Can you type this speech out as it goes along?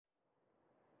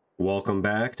Welcome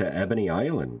back to Ebony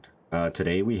Island.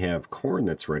 Today we have corn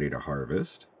that's ready to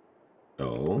harvest. So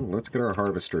let's get our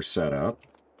harvester set up.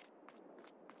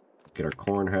 Get our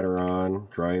corn header on,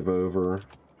 drive over,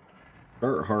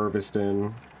 start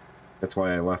harvesting. That's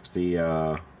why I left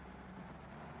the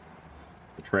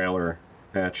trailer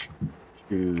attached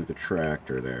to the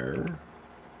tractor there.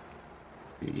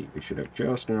 See, we should have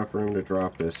just enough room to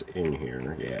drop this in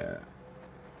here. Yeah.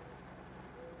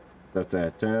 Set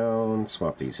that down,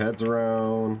 swap these heads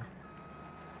around,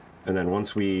 and then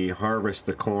once we harvest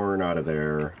the corn out of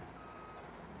there,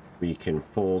 we can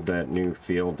fold that new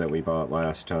field that we bought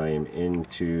last time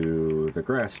into the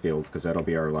grass fields, because that'll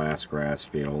be our last grass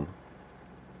field.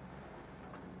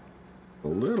 A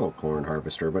little corn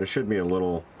harvester, but it should be a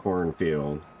little corn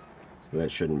field, so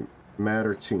that shouldn't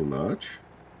matter too much.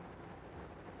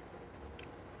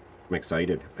 I'm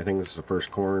excited. I think this is the first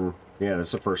corn. Yeah, this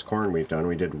is the first corn we've done.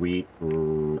 We did wheat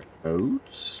and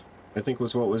oats, I think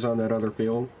was what was on that other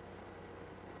field.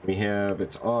 We have,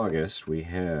 it's August, we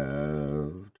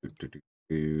have,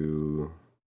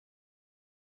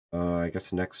 I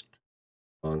guess next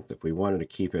month, if we wanted to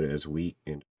keep it as wheat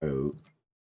and oat.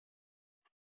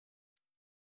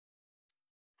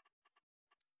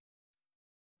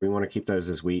 If we want to keep those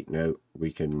as wheat and oat,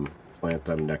 we can plant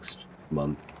them next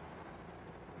month.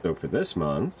 So for this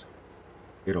month,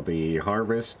 it'll be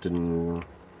harvest, and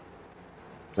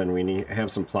then we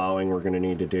have some plowing we're going to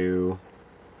need to do,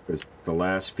 because the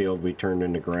last field we turned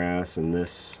into grass and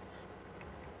this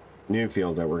new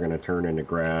field that we're going to turn into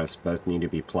grass both need to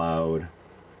be plowed.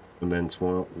 And then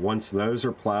once those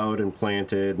are plowed and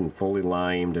planted and fully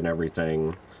limed and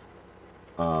everything,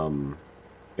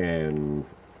 and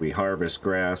we harvest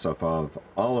grass off of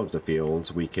all of the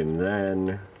fields, we can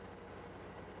then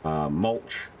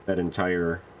mulch that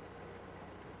entire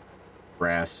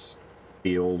grass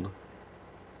field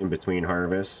in between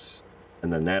harvests,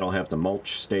 and then that'll have the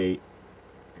mulch state,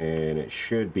 and it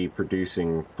should be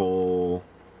producing full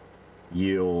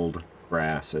yield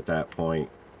grass at that point.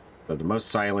 So the most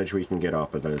silage we can get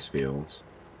off of those fields,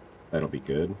 that'll be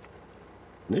good.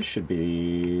 And this should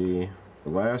be the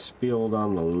last field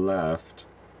on the left,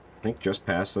 I think just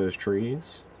past those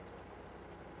trees.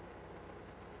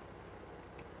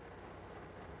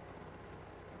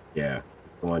 Yeah,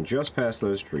 the one just past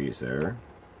those trees there.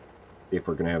 See if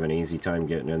we're going to have an easy time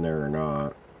getting in there or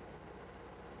not.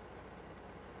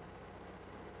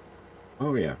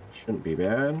 Oh yeah, shouldn't be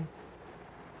bad.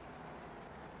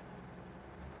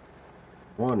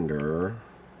 Wonder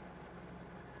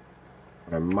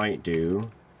what I might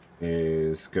do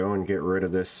is go and get rid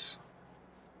of this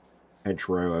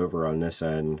hedgerow over on this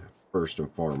end first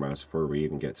and foremost before we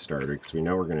even get started, because we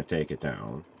know we're going to take it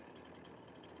down.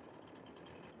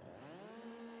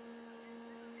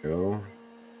 Go.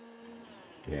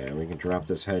 Yeah, we can drop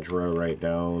this hedgerow right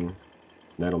down.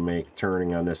 That'll make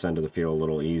turning on this end of the field a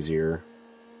little easier.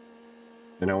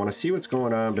 And I want to see what's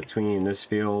going on between this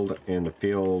field and the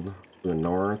field to the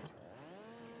north,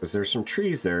 because there's some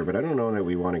trees there, but I don't know that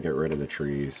we want to get rid of the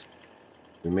trees.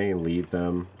 We may leave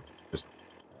them, just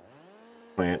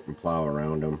plant and plow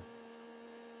around them.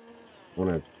 I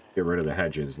want to get rid of the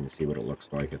hedges and see what it looks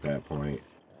like at that point.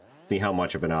 See how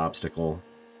much of an obstacle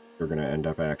they're going to end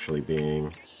up actually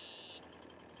being.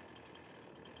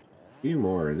 A few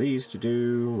more of these to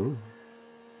do.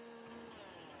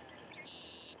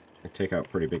 I take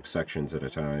out pretty big sections at a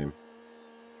time.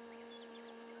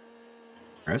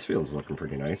 Grass field's looking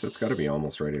pretty nice. It's got to be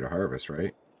almost ready to harvest,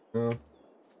 right? Well,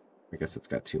 I guess it's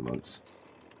got 2 months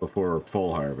before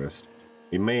full harvest.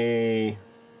 We may...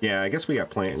 Yeah, I guess we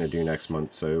got planting to do next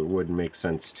month, so it would make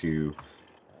sense to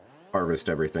harvest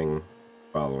everything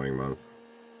following month.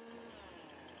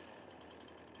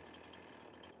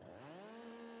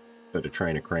 Instead of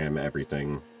trying to cram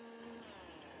everything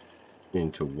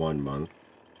into 1 month.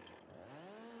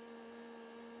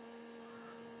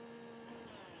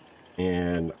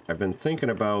 And I've been thinking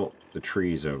about the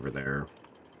trees over there.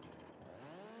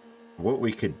 What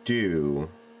we could do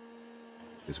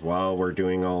is, while we're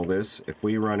doing all this, if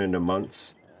we run into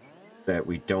months that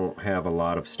we don't have a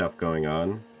lot of stuff going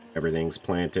on, everything's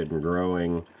planted and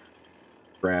growing,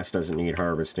 grass doesn't need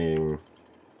harvesting,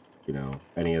 you know,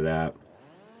 any of that,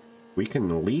 we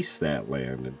can lease that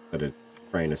land instead of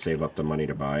trying to save up the money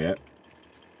to buy it.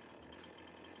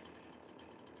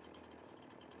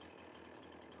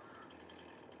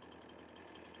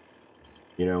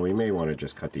 You know, we may want to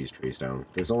just cut these trees down.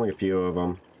 There's only a few of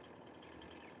them.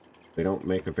 They don't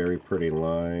make a very pretty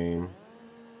line.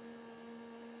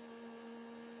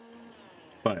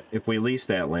 But if we lease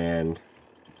that land,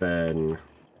 then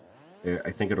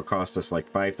I think it'll cost us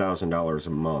like $5,000 a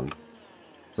month.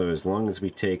 So as long as we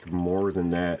take more than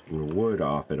that in wood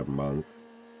off in a month,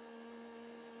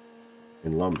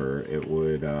 in lumber, it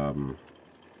would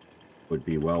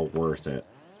be well worth it,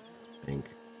 I think.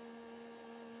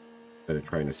 Instead of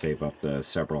trying to save up the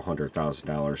several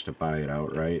 $100,000 to buy it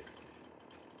outright.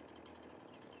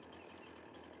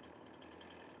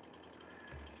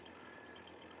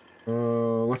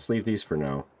 Let's leave these for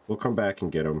now. We'll come back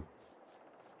and get them.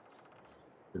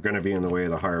 They're going to be in the way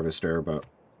of the harvester, but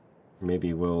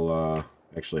maybe we'll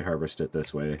actually harvest it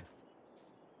this way.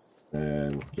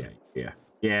 And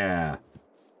yeah. I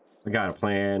got a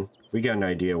plan. We got an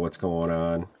idea what's going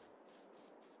on.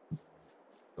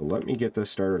 So let me get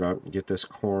this started up and get this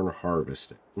corn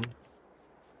harvested.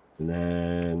 And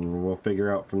then we'll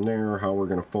figure out from there how we're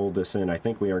going to fold this in. I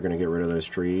think we are going to get rid of those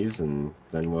trees, and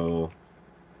then we'll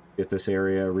get this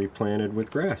area replanted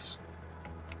with grass.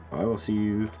 I will see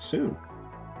you soon.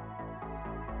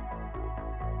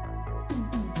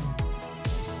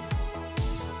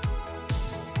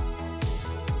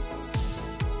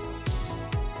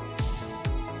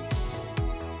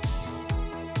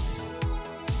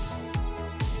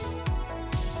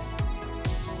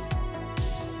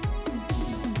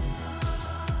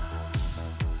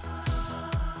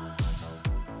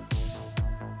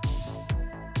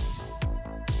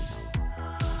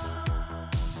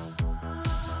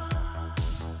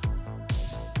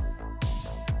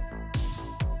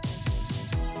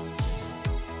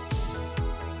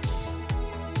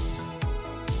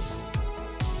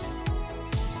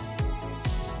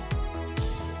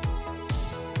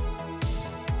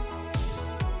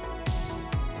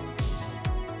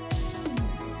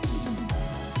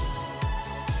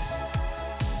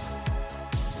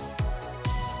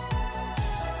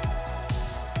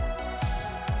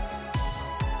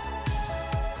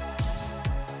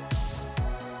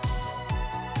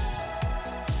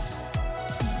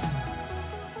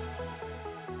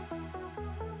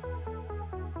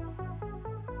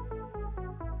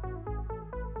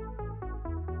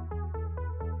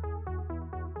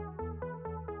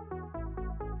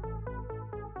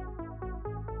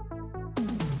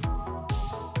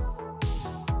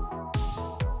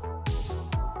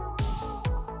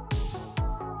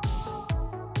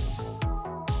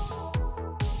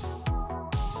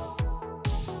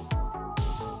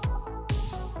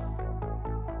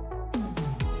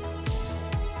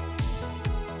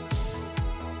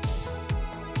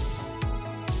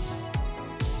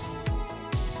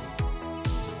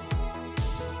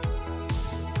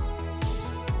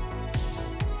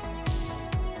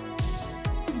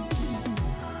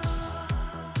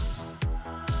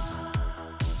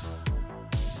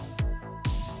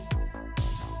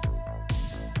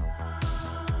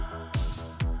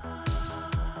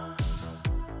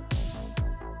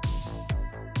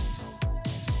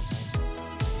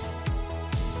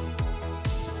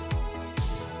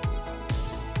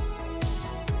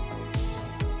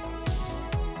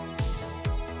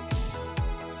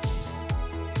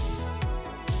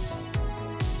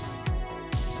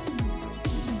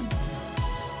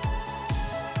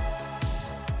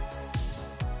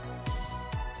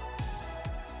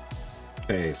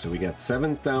 Okay, so we got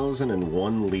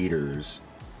 7,001 liters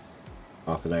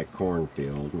off of that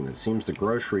cornfield, and it seems the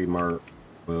grocery mart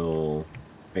will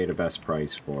pay the best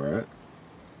price for it.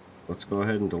 Let's go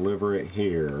ahead and deliver it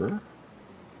here.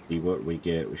 See what we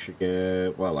get. We should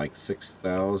get, what, like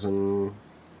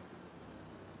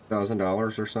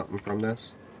 $6,000 or something from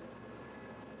this?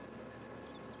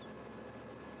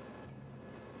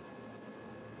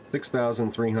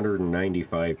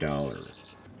 $6,395.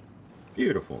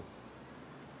 Beautiful.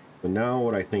 So now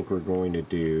what I think we're going to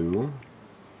do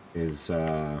is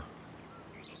want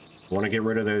to get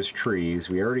rid of those trees.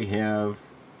 We already have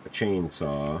a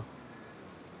chainsaw.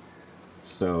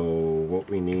 So what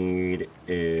we need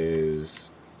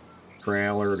is a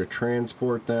trailer to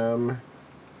transport them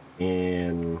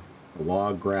and a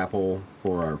log grapple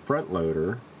for our front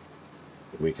loader.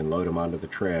 We can load them onto the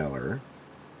trailer.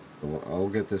 So I'll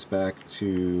get this back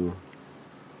to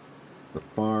the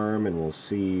farm and we'll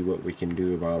see what we can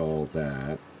do about all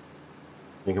that.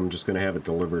 I think I'm just going to have it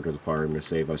delivered to the farm to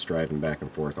save us driving back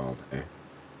and forth all day.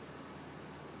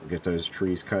 We'll get those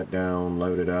trees cut down,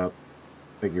 loaded up,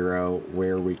 figure out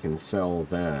where we can sell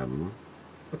them.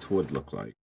 What's wood look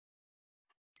like?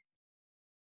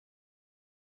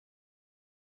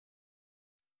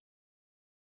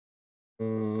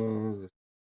 The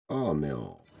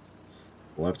sawmill.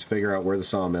 We'll have to figure out where the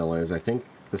sawmill is. I think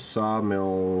the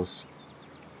sawmill's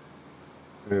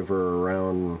over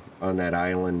around on that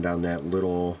island, down that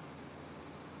little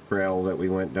trail that we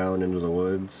went down into the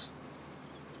woods.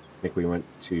 I think we went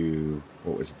to,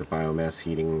 what was it, the biomass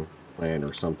heating plant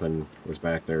or something was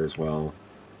back there as well.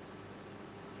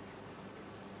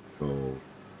 So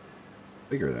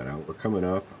figure that out. We're coming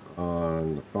up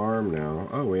on the farm now.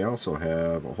 Oh, we also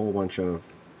have a whole bunch of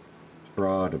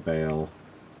straw to bale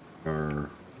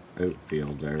our oat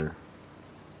field there.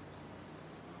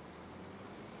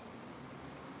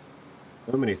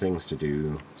 So many things to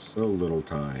do, so little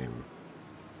time.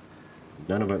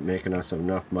 None of it making us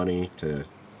enough money to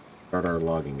start our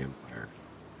logging empire.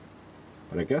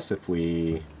 But I guess if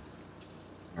we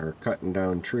are cutting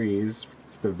down trees,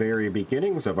 it's the very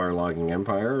beginnings of our logging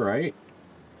empire, right?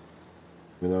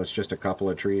 Even though it's just a couple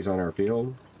of trees on our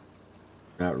field.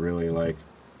 Not really like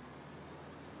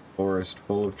forest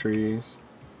full of trees.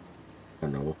 I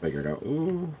don't know, we'll figure it out.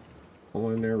 Ooh, pull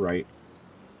in there right.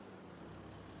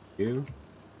 You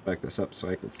back this up so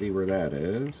I can see where that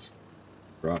is.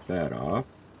 Drop that off.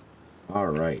 All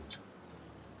right.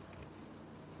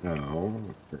 Now,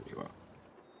 turn you off.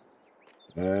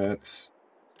 Let's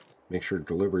make sure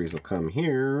deliveries will come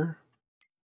here.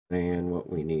 And what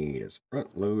we need is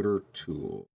front loader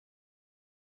tool.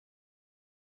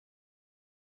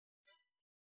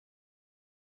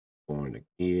 Going to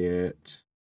get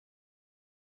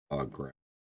log grind.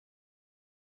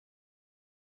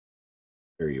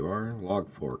 There you are.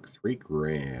 Log fork, 3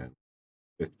 grand,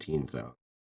 15,000.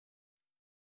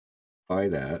 Buy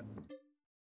that.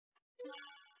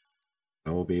 I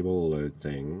will be able to load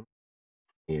things.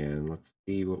 And let's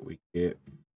see what we get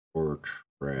for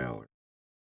trailer.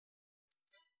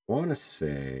 I want to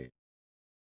say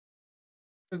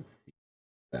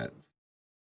that's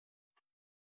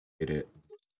get it.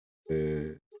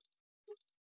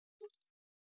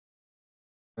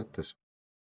 Not this.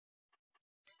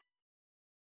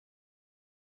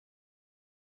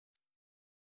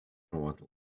 I want.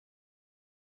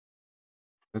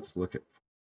 Let's look at.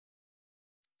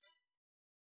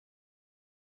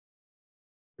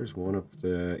 There's one of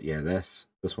the, yeah, this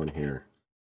one here.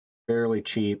 Fairly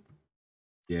cheap,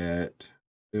 yet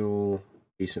still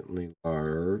decently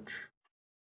large.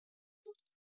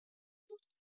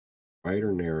 Wide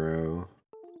or narrow.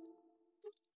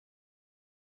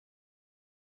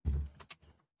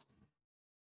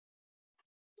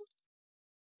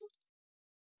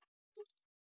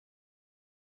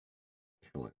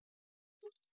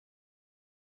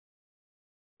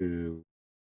 To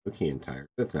Cookie tires.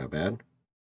 That's not bad.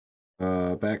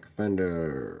 Back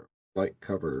fender, light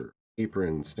cover,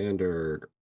 apron, standard.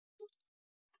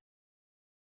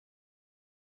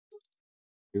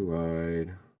 Too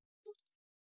wide.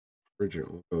 Original,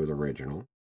 we'll go with original.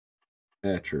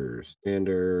 Hatcher,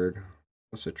 standard.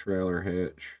 What's a trailer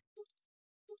hitch?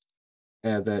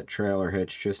 Add that trailer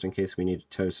hitch just in case we need to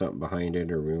tow something behind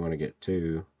it or we want to get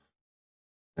two.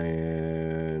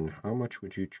 And how much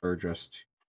would you charge us to?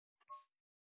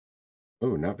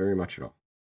 Oh, not very much at all.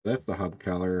 That's the hub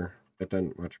color. That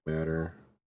doesn't much matter.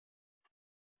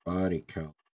 Body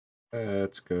color.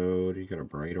 Let's go. You got a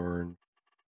bright orange.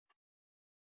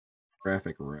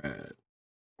 Graphic red.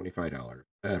 $25.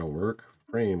 That'll work.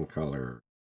 Frame color.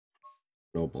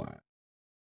 No black.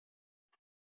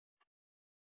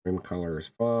 Frame color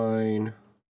is fine.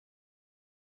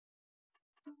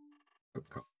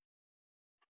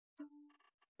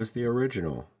 What's the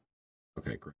original?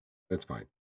 Okay, great. That's fine.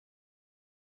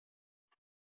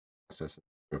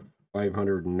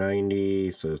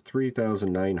 590, so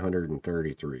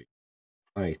 3,933.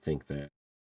 I think that.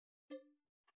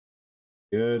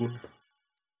 Good.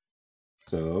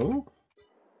 So,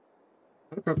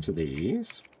 hook up to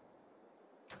these.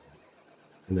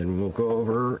 And then we'll go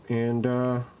over and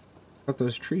cut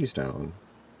those trees down.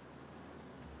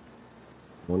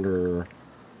 Wonder,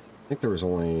 I think there was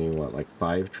only, what, like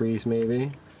 5 trees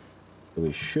maybe? So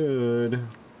we should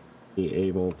be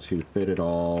able to fit it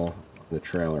all on the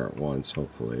trailer at once,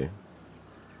 hopefully.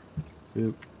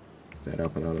 Oop. Get that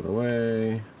up and out of the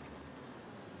way.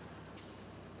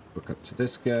 Hook up to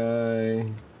this guy.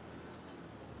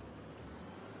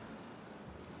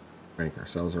 Crank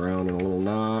ourselves around in a little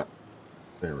knot.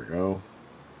 There we go.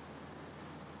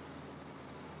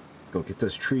 Go get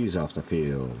those trees off the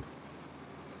field.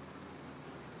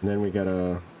 And then we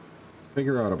gotta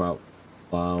figure out about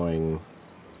plowing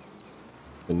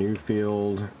the new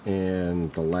field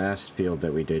and the last field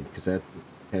that we did, because that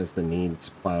has the needs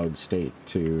plowed state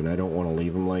too, and I don't want to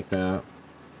leave them like that.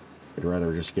 I'd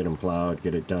rather just get them plowed,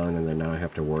 get it done, and then not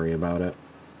have to worry about it.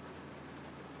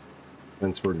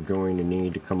 Since we're going to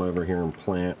need to come over here and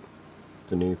plant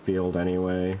the new field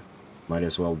anyway, might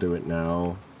as well do it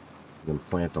now, and then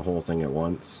plant the whole thing at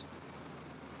once.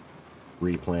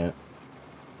 Replant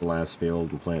the last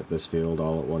field and plant this field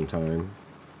all at one time.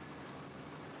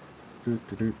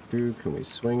 Can we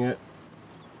swing it?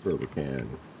 where we can.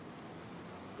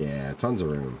 Yeah, tons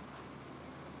of room.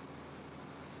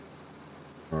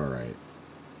 Alright.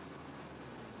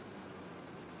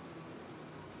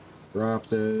 Drop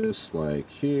this like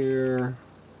here.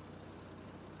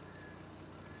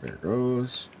 There it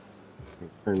goes.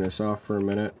 Turn this off for a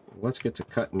minute. Let's get to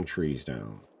cutting trees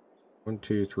down. 1,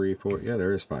 2, 3, 4. Yeah,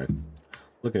 there is 5.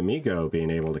 Look at me go, being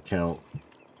able to count.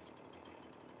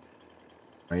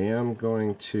 I am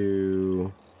going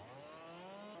to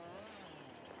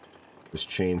just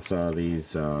chainsaw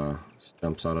these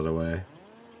stumps out of the way.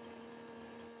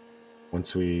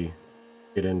 Once we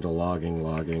get into logging,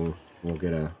 we'll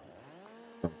get a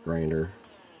stump grinder.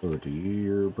 Oh, do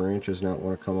your branches not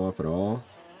want to come off at all?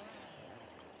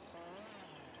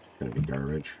 It's gonna be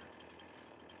garbage.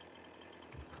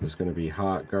 This is gonna be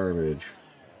hot garbage.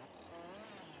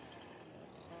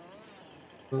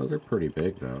 Oh, they're pretty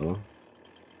big though.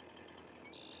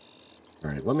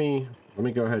 Alright, let me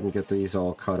go ahead and get these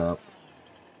all cut up.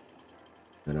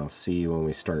 And I'll see you when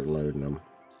we start loading them.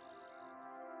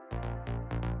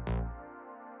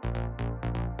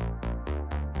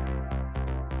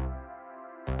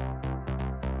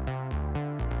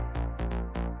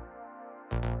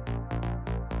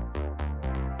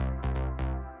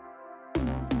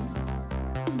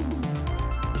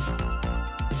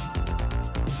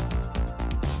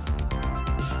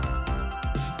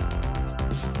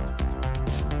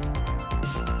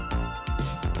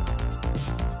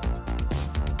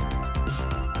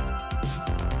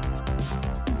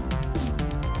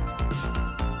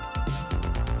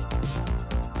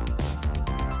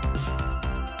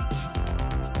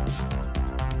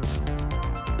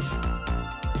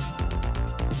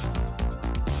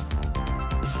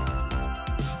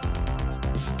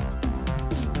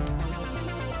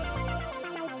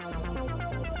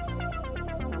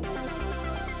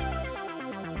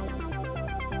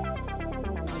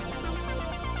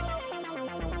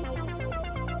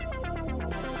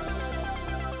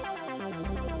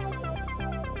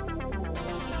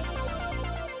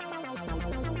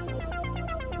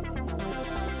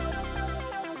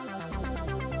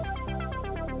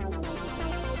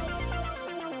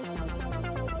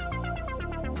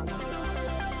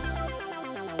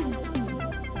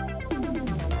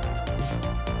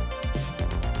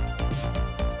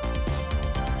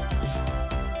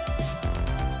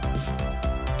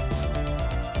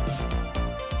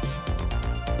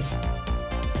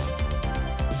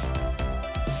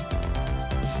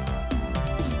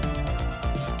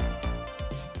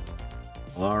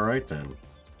 Alright then.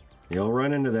 You'll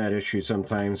run into that issue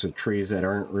sometimes with trees that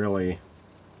aren't really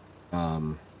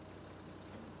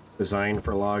designed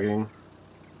for logging,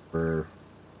 where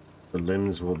the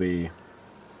limbs will be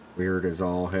weird as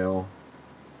all hell.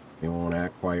 They won't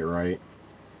act quite right.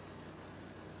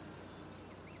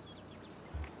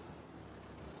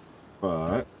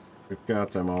 But we've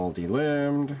got them all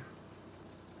delimbed.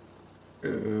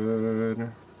 Good. Put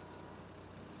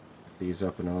these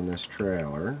up and on this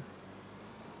trailer.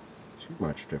 Too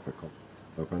much difficult.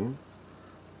 Open.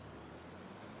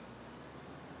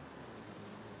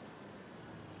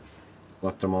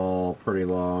 Left them all pretty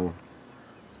long.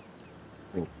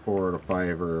 I think 4 to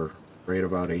 5 are right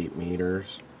about 8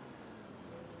 meters.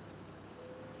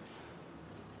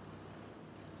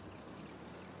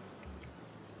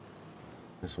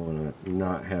 Just want to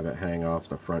not have it hang off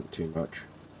the front too much.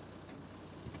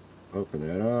 Open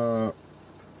it up.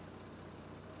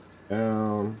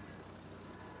 Down.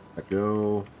 Let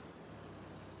go.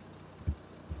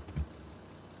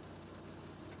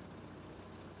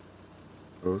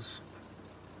 Goes.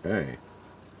 Okay.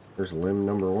 There's limb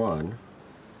number 1.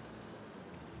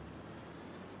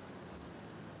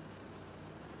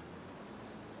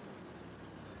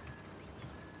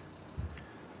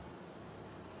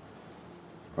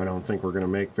 I don't think we're going to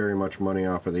make very much money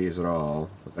off of these at all,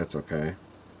 but that's okay.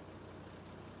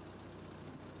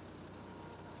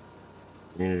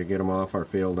 We needed to get them off our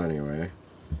field anyway.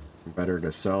 Better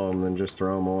to sell them than just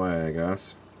throw them away, I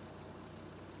guess.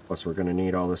 Plus we're going to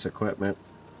need all this equipment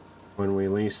when we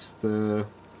lease the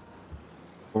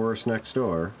forest next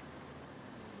door.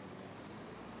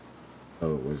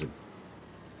 So it was a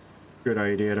good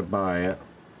idea to buy it.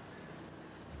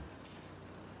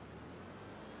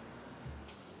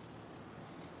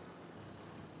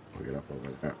 We'll get up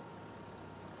over that.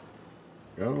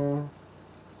 Go.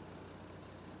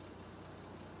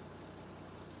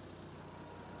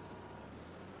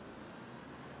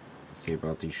 See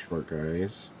about these short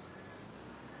guys.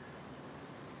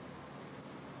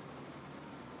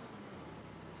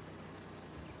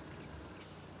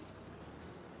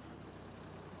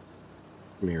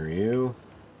 Come here, you.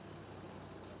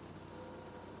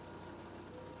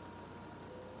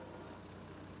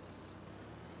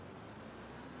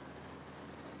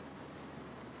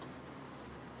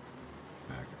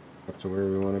 to where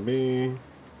we want to be.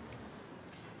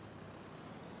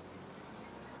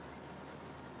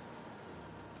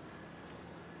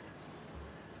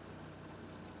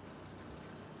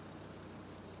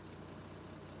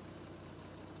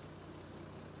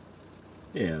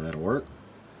 Yeah, that'll work.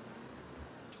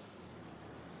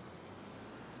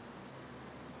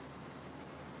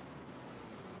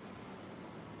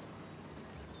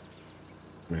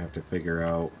 We have to figure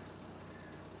out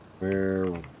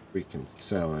where we can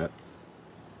sell it.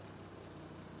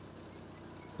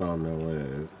 Sawmill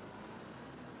is.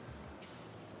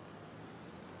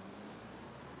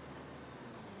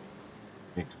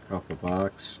 Make a couple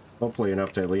bucks. Hopefully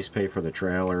enough to at least pay for the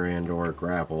trailer and or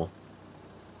grapple.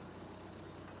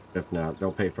 If not,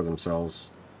 they'll pay for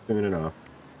themselves soon enough.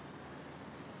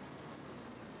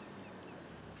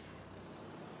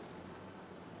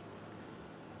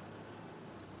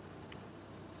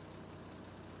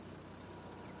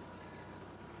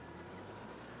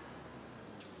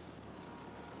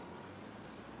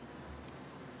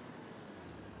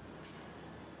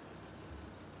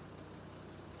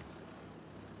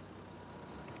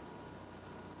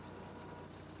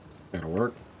 That'll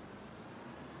work.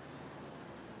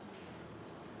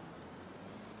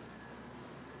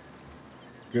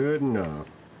 Good enough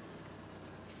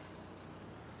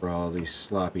for all these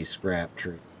sloppy scrap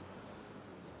trees.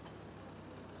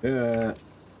 Yeah,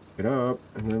 get up,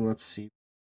 and then let's see.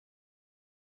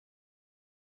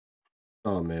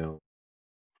 Sawmill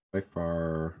by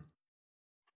far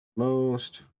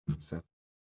most. Is that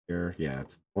here? Yeah,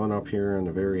 it's one up here on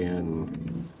the very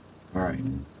end. All right.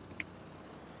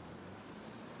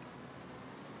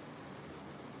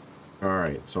 All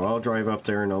right, so I'll drive up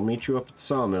there and I'll meet you up at the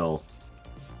sawmill.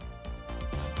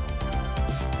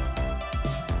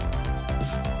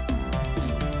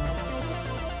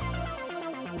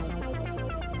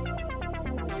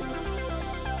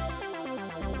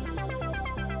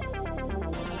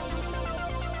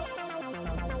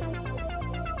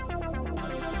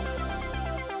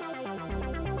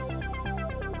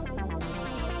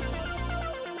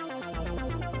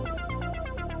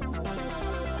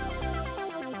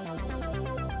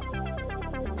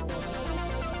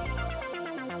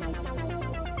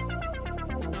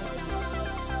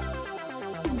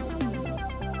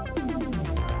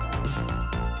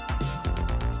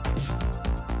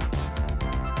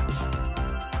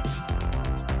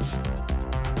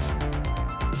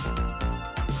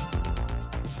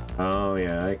 Oh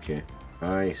yeah, okay.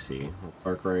 I see. We'll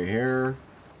park right here.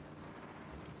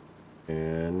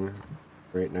 And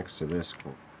right next to this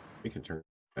one. We can turn it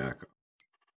back up.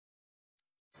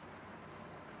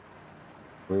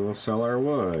 We will sell our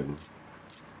wood.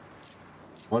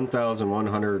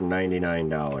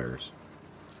 $1,199.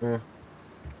 Couldn't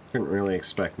really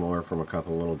expect more from a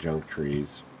couple little junk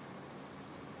trees.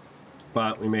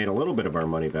 But we made a little bit of our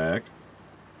money back.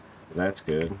 That's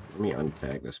good. Let me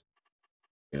untag this.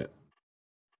 Yeah.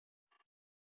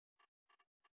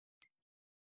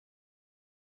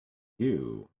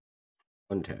 You.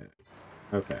 Untag.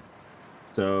 Okay.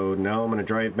 So now I'm going to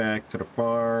drive back to the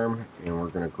farm and we're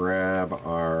going to grab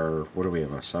our, what do we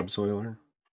have, a subsoiler?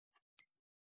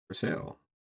 For sale.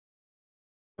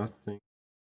 Nothing.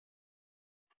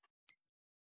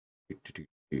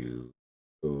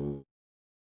 Oh.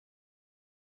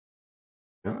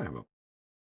 Now I have a.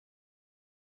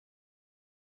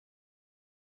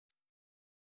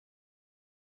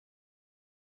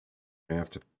 I have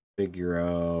to figure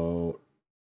out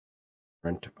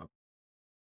rent up.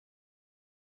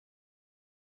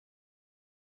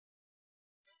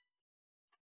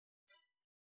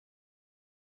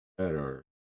 Better.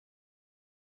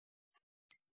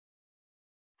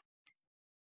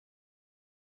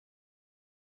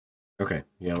 Okay,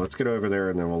 yeah, let's get over there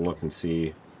and then we'll look and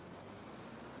see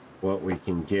what we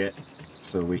can get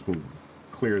so we can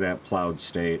clear that plowed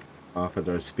state off of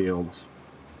those fields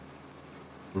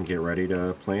and get ready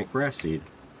to plant grass seed.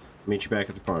 Meet you back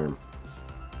at the farm.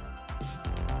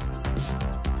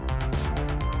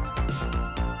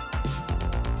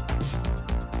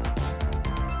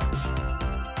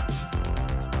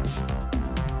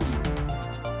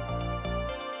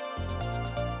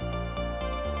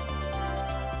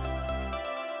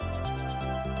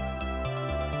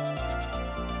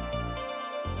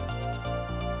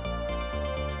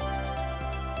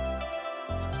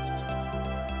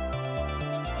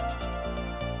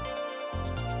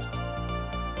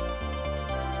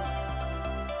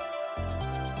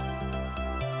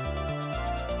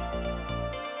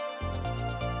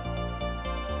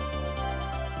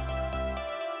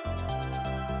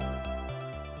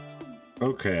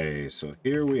 Okay, so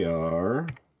here we are.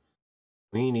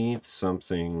 We need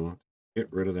something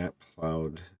Get rid of that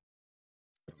plowed.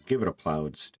 Give it a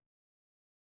plowed stick.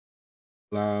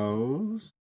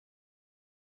 Plows.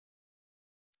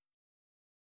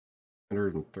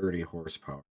 130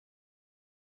 horsepower.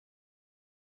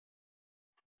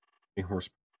 20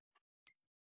 horsepower.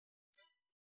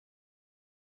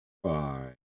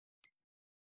 5.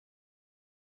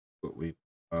 What we've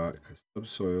got is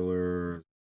subsoiler.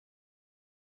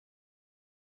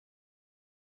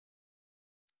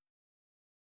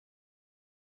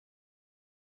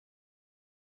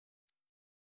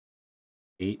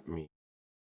 $8 meter.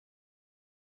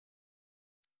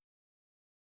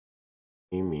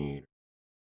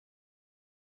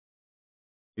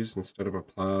 Used instead of a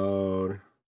plowed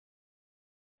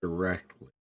directly.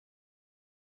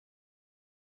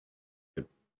 Could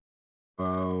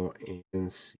plow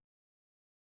and see.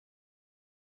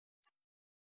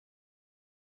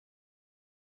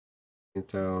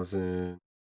 10,000.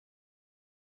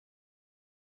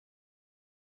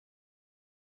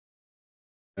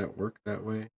 That work that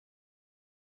way?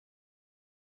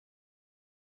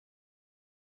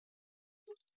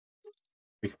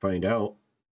 We can find out.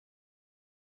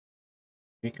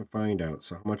 We can find out.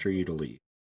 So how much are you to leave?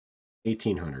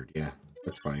 1,800. Yeah,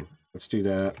 that's fine. Let's do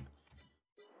that.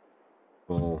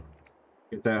 We'll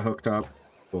get that hooked up.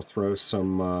 We'll throw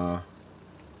some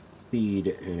seed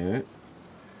in it.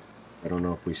 I don't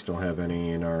know if we still have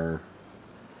any in our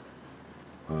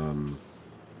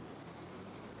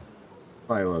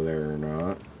silo there or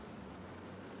not.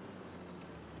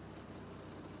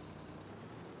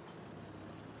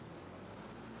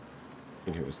 I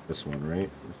think it was this one, right?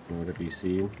 This one would be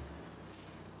seed.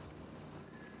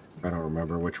 I don't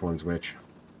remember which one's which.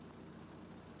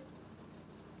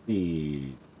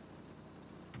 Seed.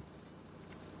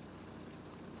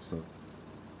 So,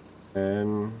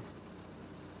 and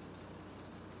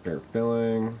start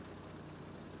filling.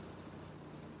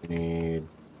 We need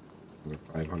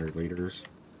 500 liters.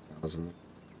 1,000.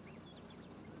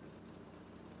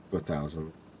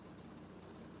 1,000.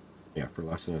 Yeah, for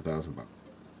less than $1,000 bucks.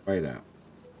 Buy that.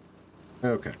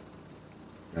 Okay.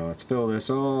 Now let's fill this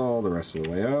all the rest of the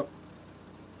way up.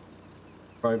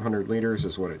 500 liters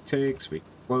is what it takes. We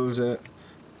close it.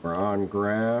 We're on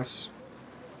grass.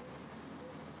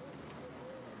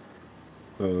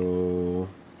 So,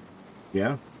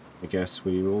 yeah, I guess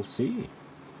we will see.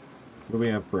 What do we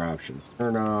have for options?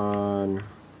 Turn on,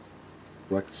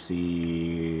 select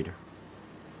seed.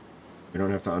 We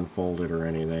don't have to unfold it or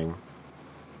anything.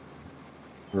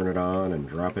 Turn it on and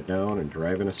drop it down and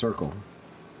drive in a circle.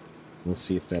 We'll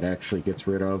see if that actually gets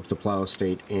rid of the plow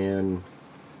state and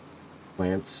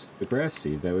plants the grass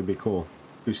seed. That would be cool.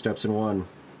 2 steps in one.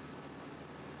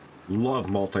 Love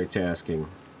multitasking.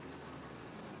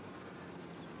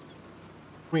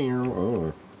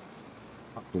 Oh,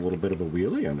 popped a little bit of a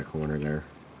wheelie on the corner there.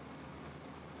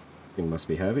 Thing must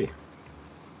be heavy.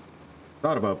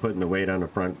 Thought about putting the weight on the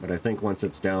front, but I think once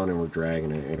it's down and we're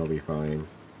dragging it, it'll be fine.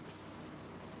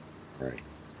 Alright,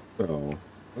 so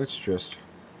let's just...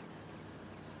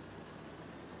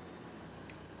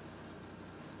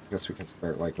 I guess we can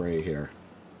start like right here.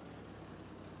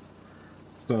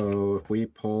 So if we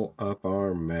pull up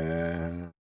our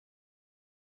map...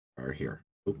 Or here.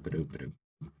 Oop-a-doop-a-doop.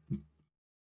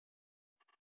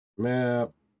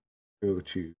 Map, go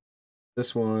to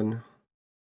this one.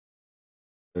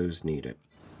 Those need it.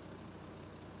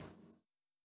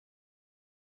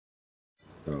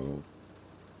 So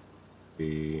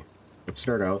let's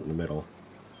start out in the middle,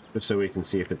 just so we can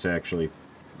see if it's actually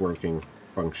working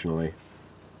functionally.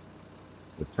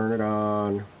 We'll turn it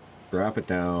on, drop it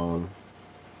down,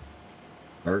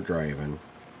 start driving.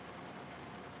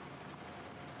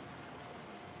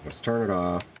 Let's turn it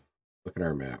off. Look at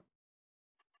our map.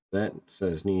 That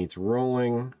says needs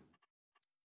rolling.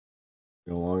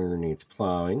 No longer needs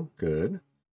plowing. Good.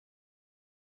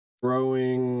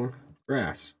 Growing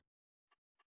grass.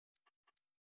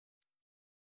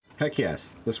 Heck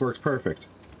yes, this works perfect.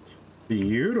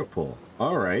 Beautiful.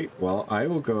 All right. Well, I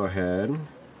will go ahead.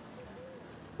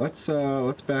 Let's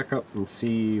back up and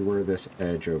see where this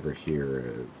edge over here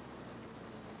is.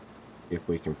 If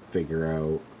we can figure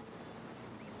out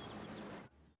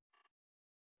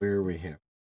where we have.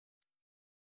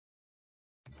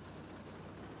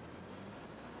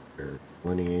 There's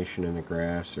delineation in the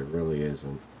grass. There really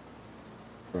isn't.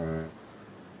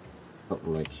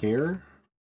 Something like here.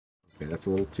 Okay, that's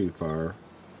a little too far.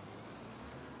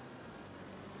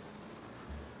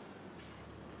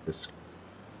 This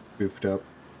goofed up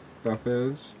stuff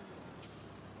is.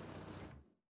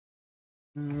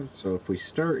 So if we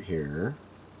start here,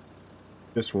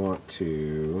 just want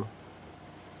to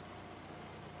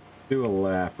do a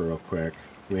lap real quick.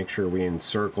 Make sure we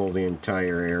encircle the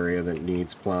entire area that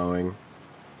needs plowing.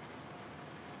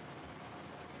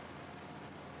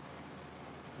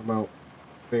 About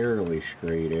fairly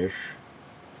straight-ish.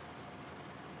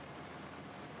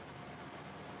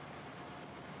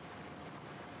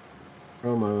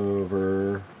 Come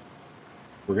over.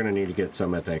 We're gonna need to get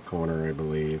some at that corner, I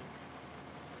believe.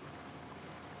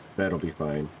 That'll be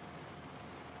fine.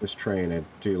 Just trying to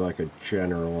do like a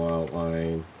general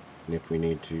outline. And if we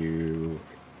need to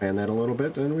expand that a little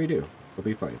bit, then we do. It'll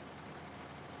be fine.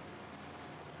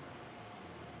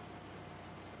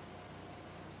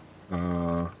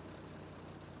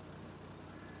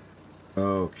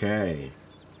 Okay.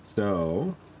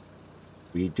 So,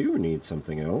 we do need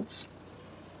something else.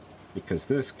 Because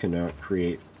this cannot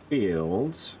create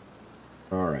fields.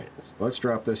 Alright, so let's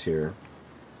drop this here.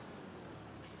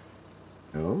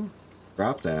 No.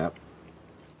 Drop that.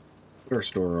 Put our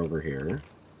store over here.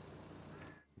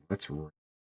 Let's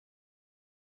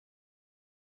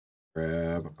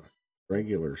grab a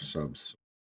regular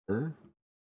subsorter.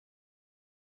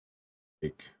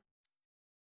 Take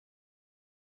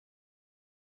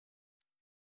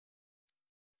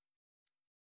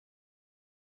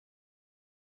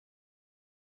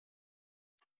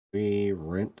we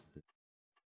rent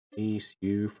the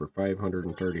ECU for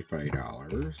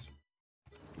 $535.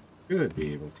 Should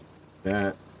be able to use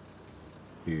that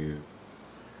to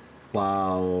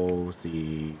plow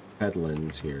the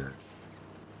headlands here.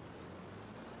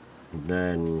 And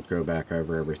then go back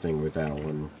over everything with that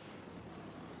one.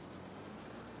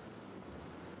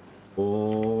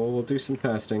 We'll do some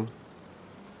testing.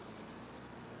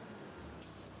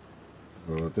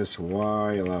 This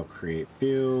Y, allow create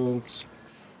fields.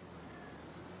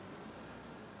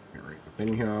 Get right up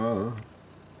in here.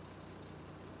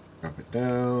 Drop it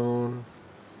down.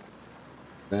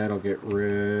 That'll get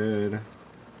rid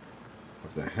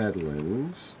of the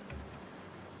headlands.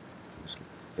 Just get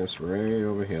this right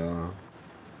over here.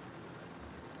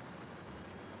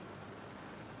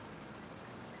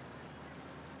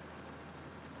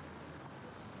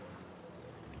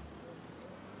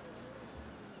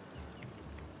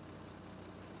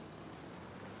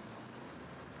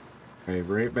 Okay,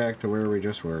 right back to where we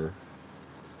just were.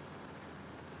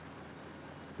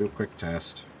 Do a quick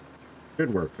test.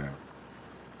 Should work though.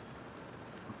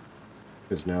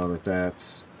 Because now that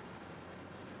that's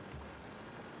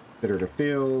considered a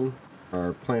field,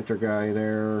 our planter guy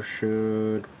there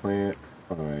should plant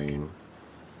fine.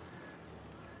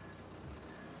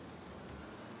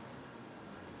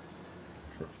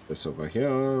 Drop this over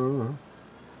here.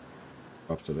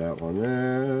 Up to that one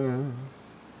there.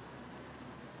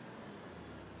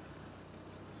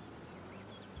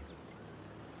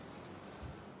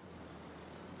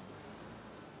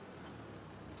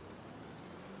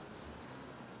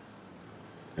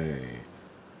 Okay,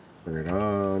 turn it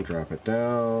on, drop it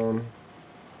down.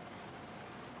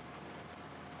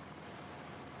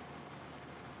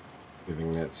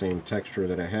 Giving that same texture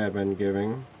that I had been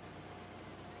giving.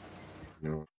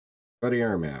 No, buddy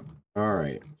our map.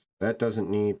 Alright, that doesn't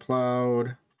need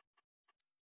plowed.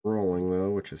 Rolling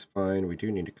though, which is fine. We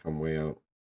do need to come way out.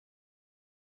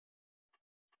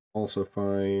 Also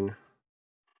fine.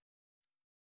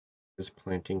 Just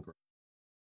planting.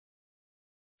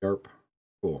 Yarp.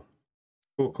 Cool.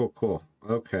 Cool.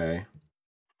 Okay.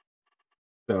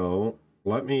 So,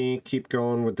 let me keep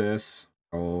going with this.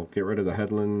 I'll get rid of the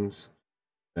headlands.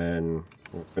 Then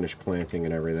we'll finish planting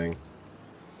and everything.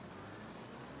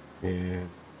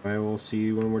 And I will see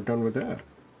you when we're done with that.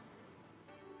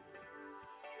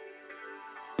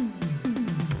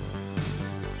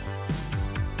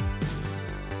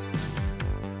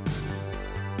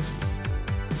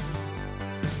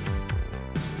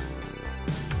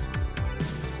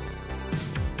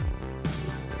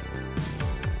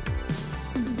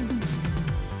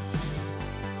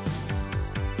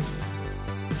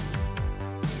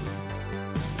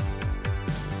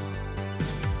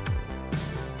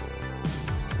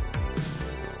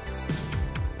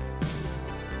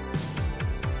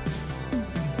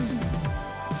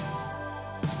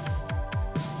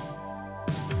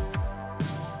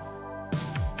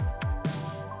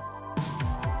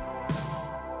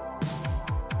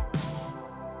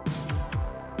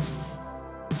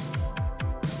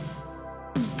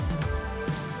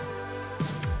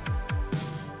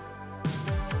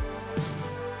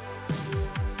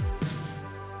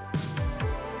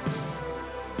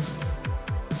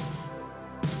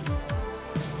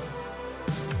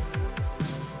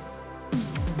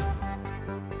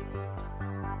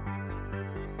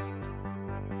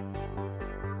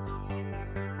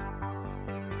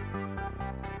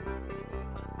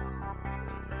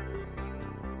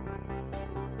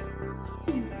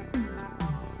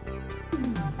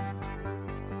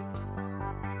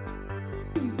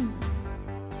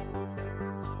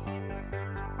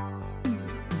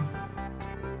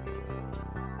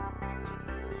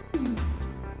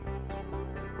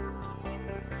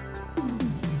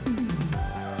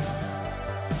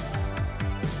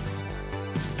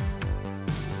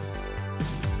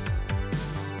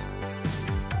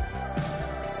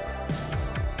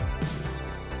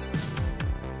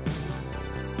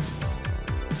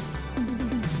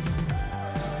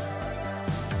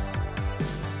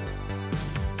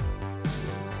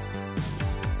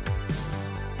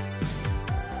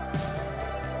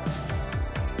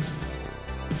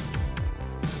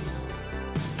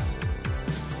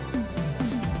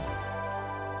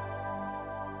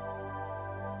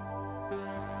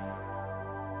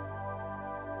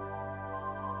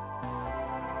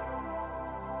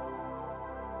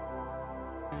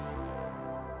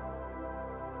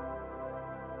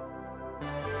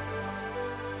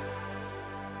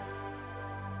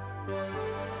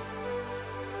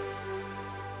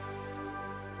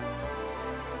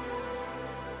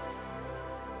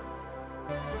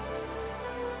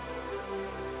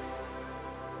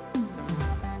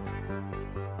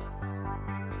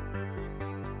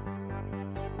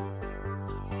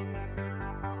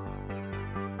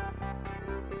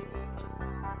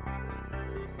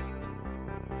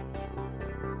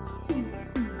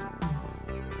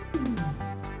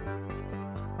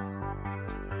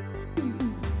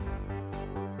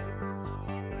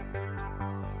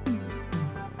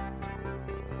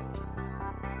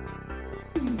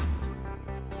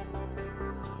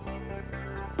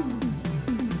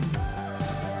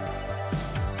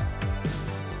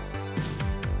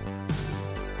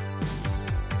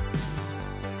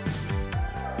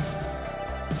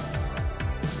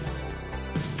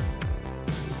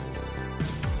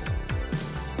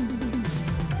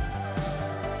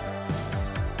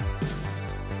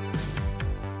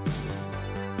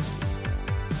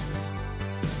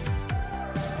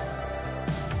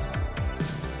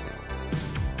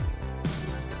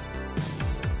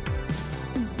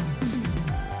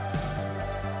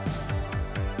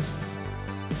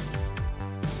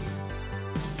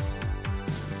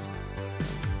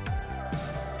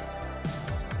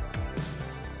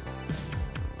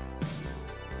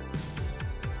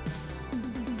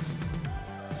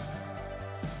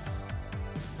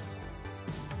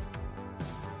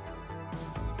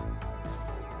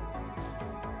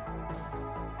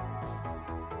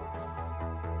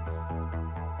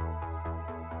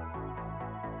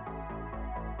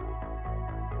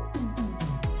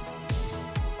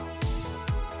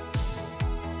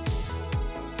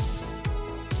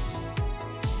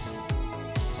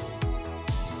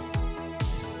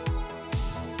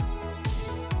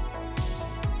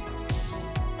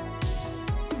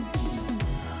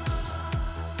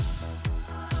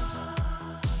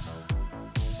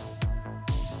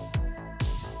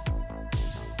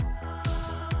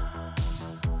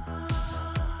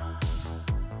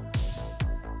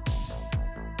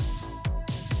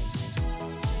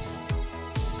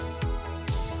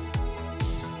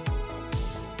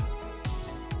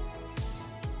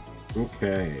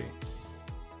 Okay,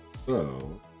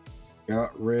 so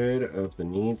got rid of the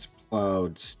needs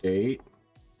plowed state.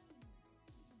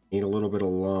 Need a little bit of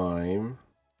lime.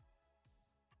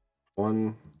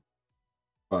 One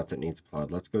spot that needs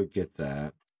plowed. Let's go get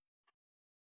that.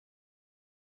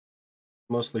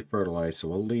 Mostly fertilized, so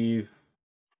we'll leave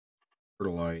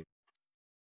fertilize.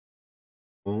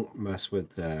 Won't mess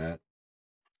with that.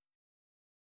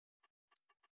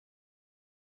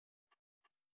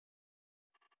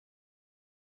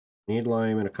 Need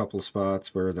lime in a couple of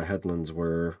spots where the headlands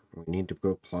were. We need to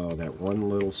go plow that one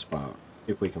little spot,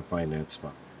 if we can find that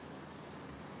spot.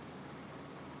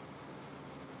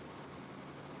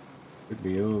 Could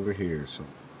be over here, so.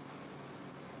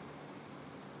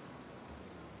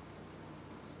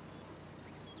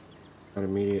 Not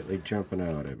immediately jumping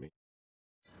out at me.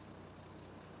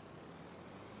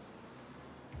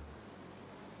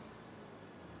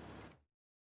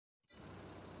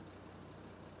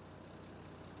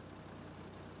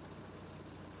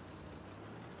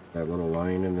 That little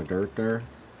line in the dirt there.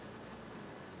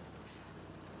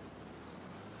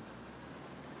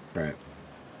 Right.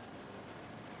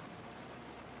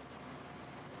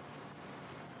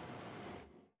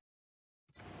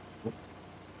 I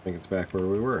think it's back where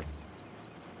we were.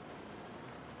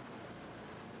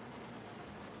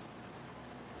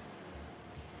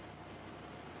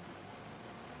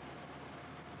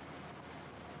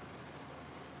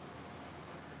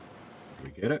 Did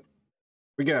we get it?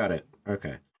 We got it.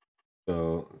 Okay.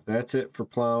 So that's it for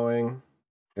plowing.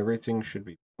 Everything should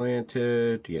be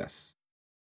planted. Yes.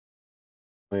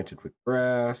 Planted with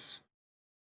grass.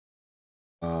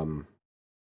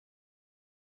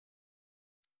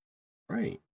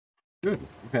 Right. Good.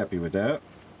 I'm happy with that.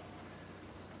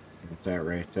 Put that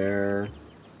right there.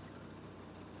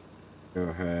 Go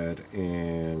ahead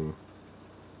and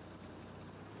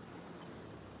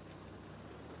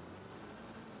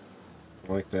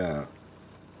like that.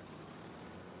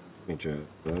 Let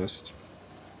me just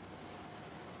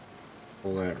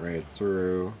pull that right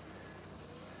through.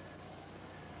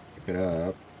 Pick it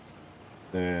up.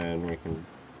 Then we can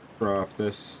drop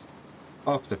this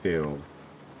off the field.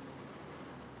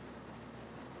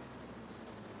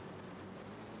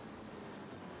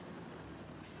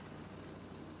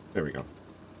 There we go.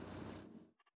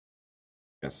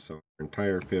 Yes, so our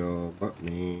entire field, let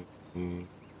me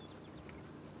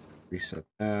reset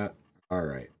that. All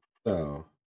right, so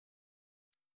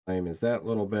lime is that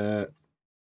little bit.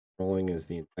 Rolling is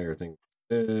the entire thing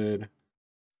we did.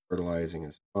 Fertilizing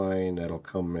is fine. That'll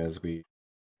come as we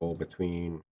go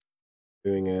between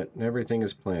doing it, and everything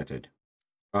is planted.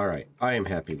 All right, I am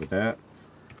happy with that.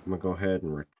 I'm gonna go ahead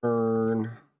and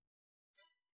return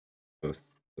both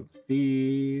of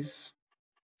these.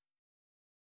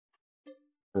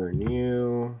 Turn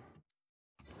you.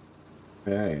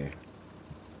 Okay.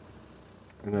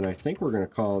 And then I think we're gonna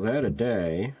call that a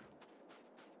day.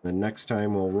 The next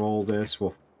time we'll roll this,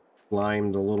 we'll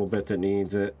lime the little bit that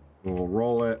needs it, and we'll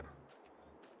roll it.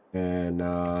 And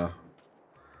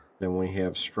then we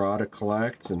have straw to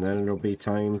collect, and then it'll be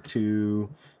time to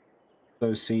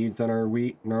sow seeds on our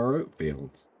wheat and our oat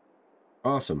fields.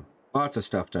 Awesome. Lots of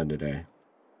stuff done today.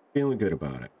 Feeling good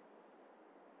about it.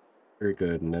 Very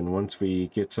good. And then once we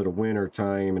get to the winter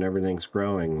time and everything's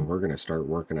growing, we're going to start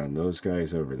working on those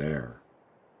guys over there.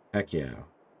 Heck yeah.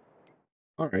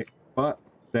 All right. But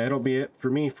that'll be it for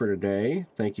me for today.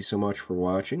 Thank you so much for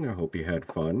watching. I hope you had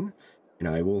fun. And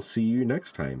I will see you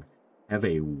next time. Have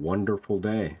a wonderful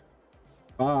day.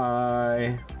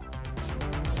 Bye.